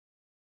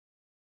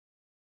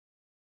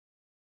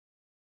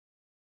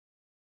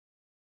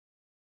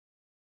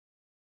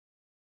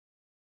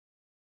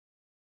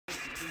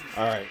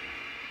Alright.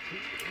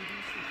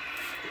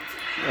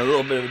 A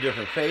little bit of a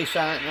different face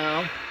on it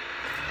now.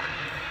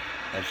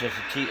 That's just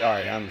a T.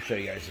 Alright, I'm going to show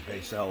you guys the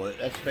face. So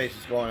that's the face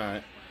that's going on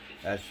it.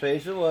 That's the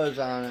face it was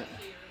on it.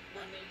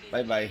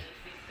 Bye bye.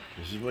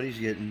 This is what he's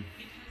getting.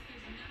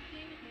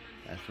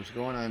 That's what's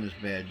going on, this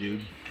bad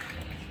dude.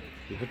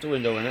 You put the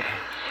window in it.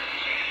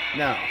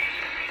 Now.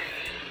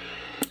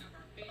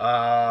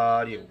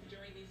 Audio.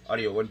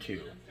 Audio 1,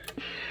 2.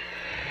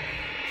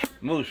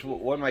 Moose,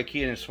 what am I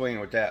keying and swinging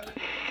with that? DC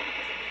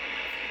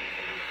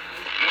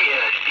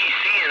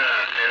and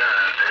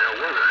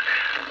a word.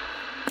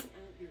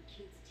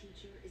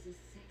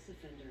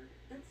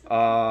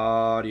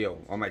 Audio.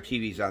 All my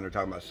TV's on. They're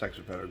talking about sex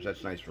offenders.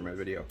 That's nice for my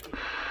video.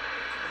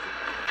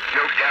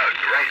 No doubt.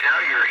 Right now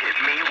you're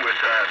hitting me with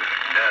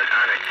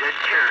on a dead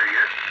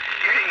carrier.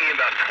 You're hitting me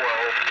about 12.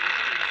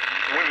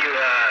 When you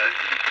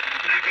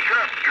speak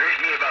up, you're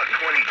hitting me about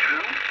 22,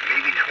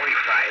 maybe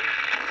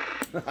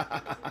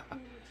 25.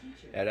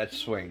 Yeah, that's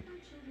swing.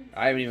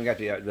 I haven't even got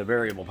the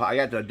variable. I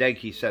got the dead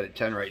key set at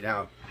 10 right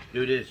now.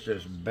 Dude, it's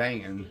just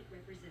banging.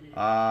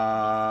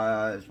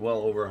 It's well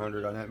over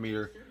 100 on that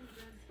meter.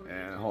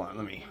 And hold on,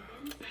 let me.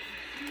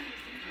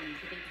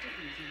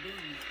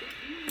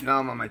 Now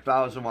I'm on my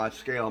 1,000 watt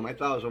scale. My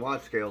 1,000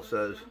 watt scale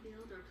says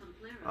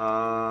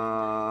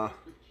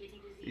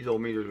these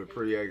old meters are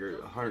pretty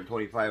accurate.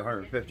 125,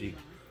 150.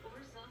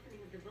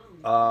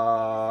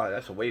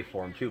 That's a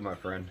waveform too, my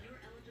friend.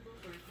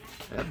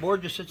 That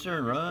board just sits there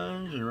and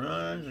runs and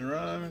runs and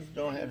runs.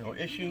 Don't have no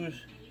issues.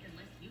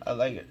 I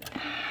like it.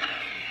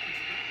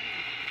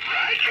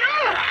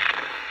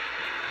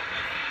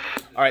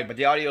 All right, but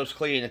the audio's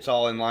clean. It's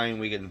all in line.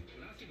 We can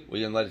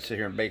let it sit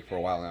here and bake for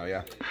a while now.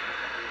 Yeah.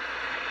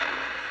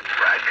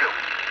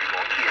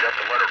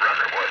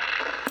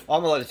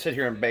 I'm gonna let it sit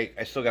here and bake.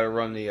 I still got to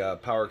run the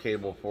power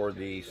cable for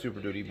the Super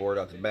Duty board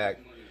out the back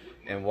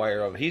and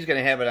wire up. He's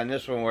gonna have it on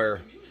this one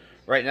where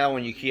right now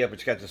when you key up,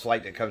 it's got this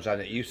light that comes on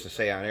that used to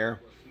say on air,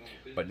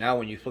 but now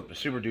when you flip the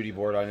Super Duty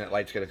board on, that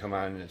light's gonna come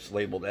on and it's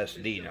labeled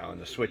SD now,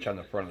 and the switch on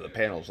the front of the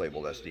panel is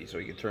labeled SD, so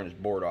you can turn his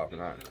board off and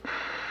on.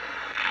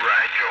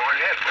 Right, Joe.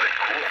 That's pretty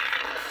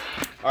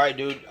cool. All right,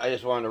 dude. I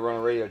just wanted to run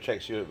a radio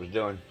check, see what it was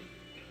doing.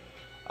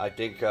 I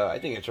think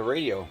it's a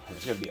radio.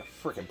 It's gonna be a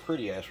freaking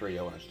pretty ass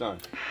radio when it's done.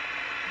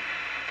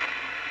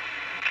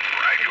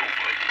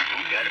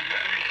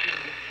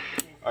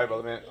 Alright,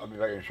 brother man, I'll be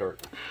back in short.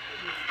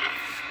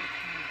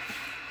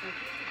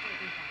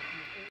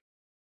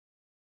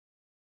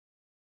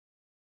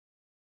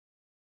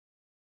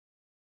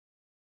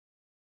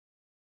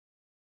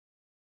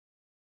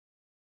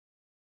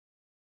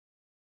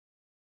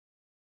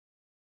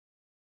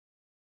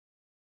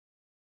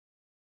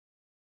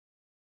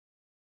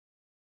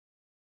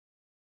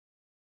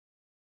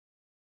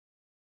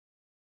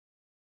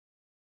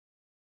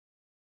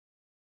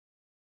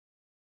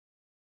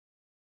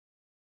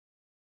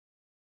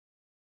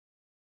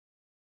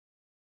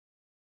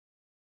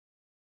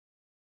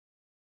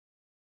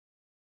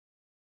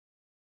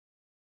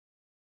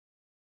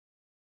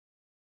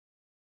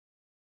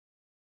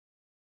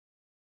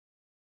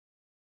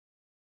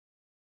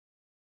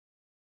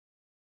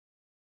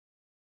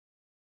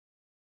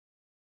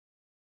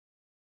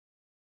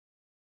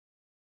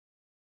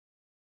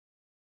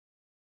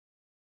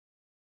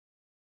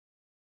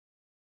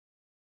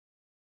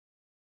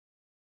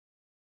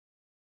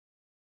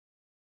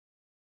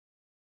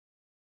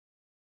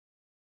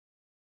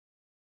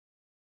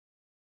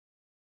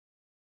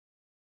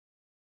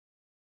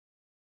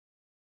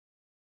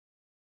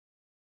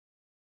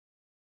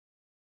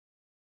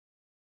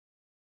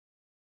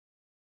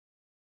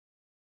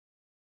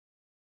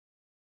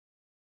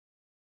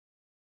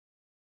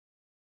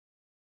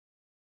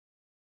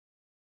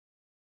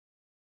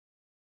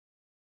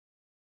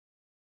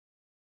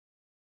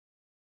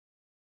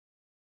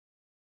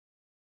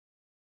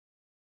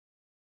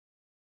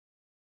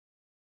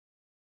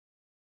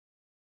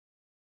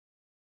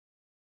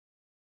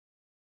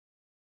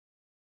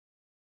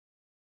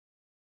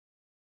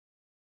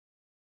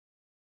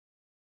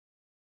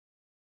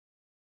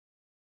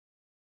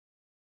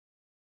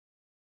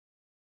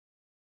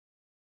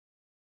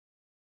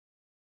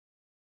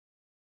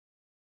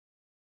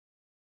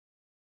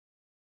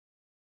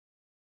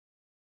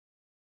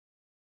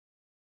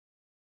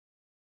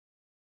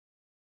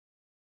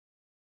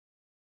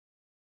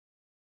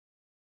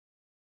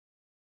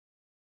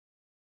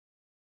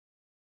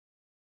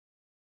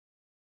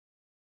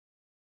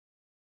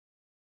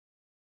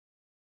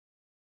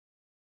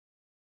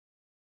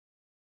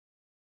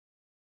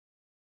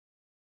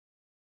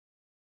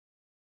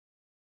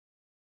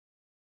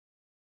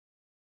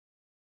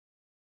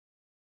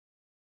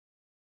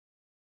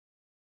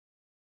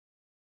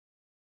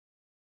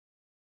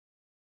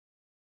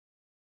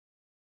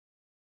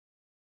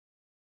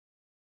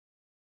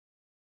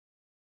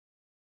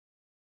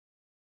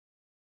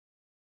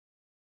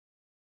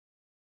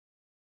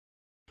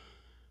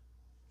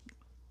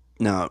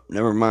 Now,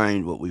 never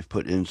mind what we've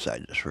put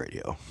inside this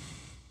radio.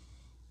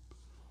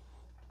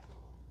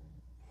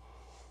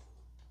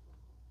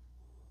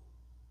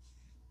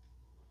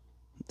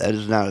 That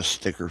is not a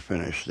sticker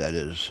finish. That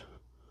is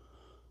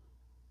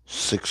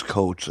 6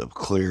 coats of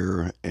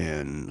clear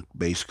and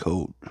base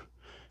coat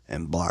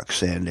and block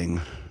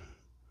sanding.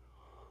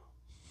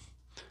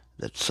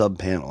 That sub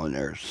panel in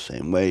there is the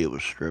same way. It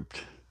was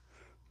stripped,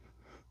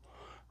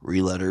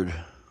 relettered.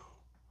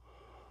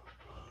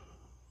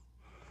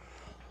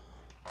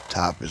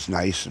 Top is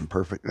nice and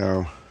perfect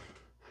now.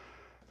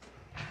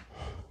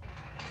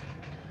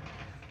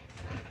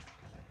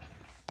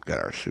 Got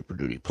our Super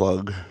Duty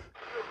plug.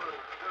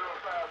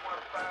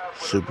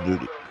 Super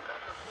Duty.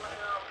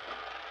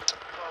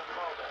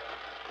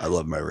 I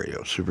love my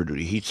radio. Super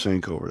Duty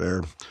heatsink over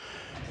there.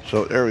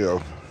 So there we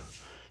go.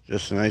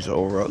 Just a nice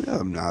overall. Yeah,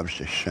 them knobs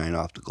just shine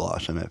off the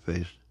gloss on that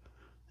face.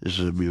 This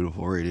is a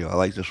beautiful radio. I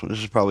like this one.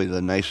 This is probably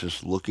the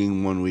nicest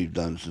looking one we've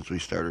done since we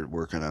started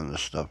working on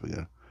this stuff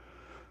again.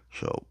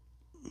 So,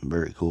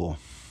 very cool.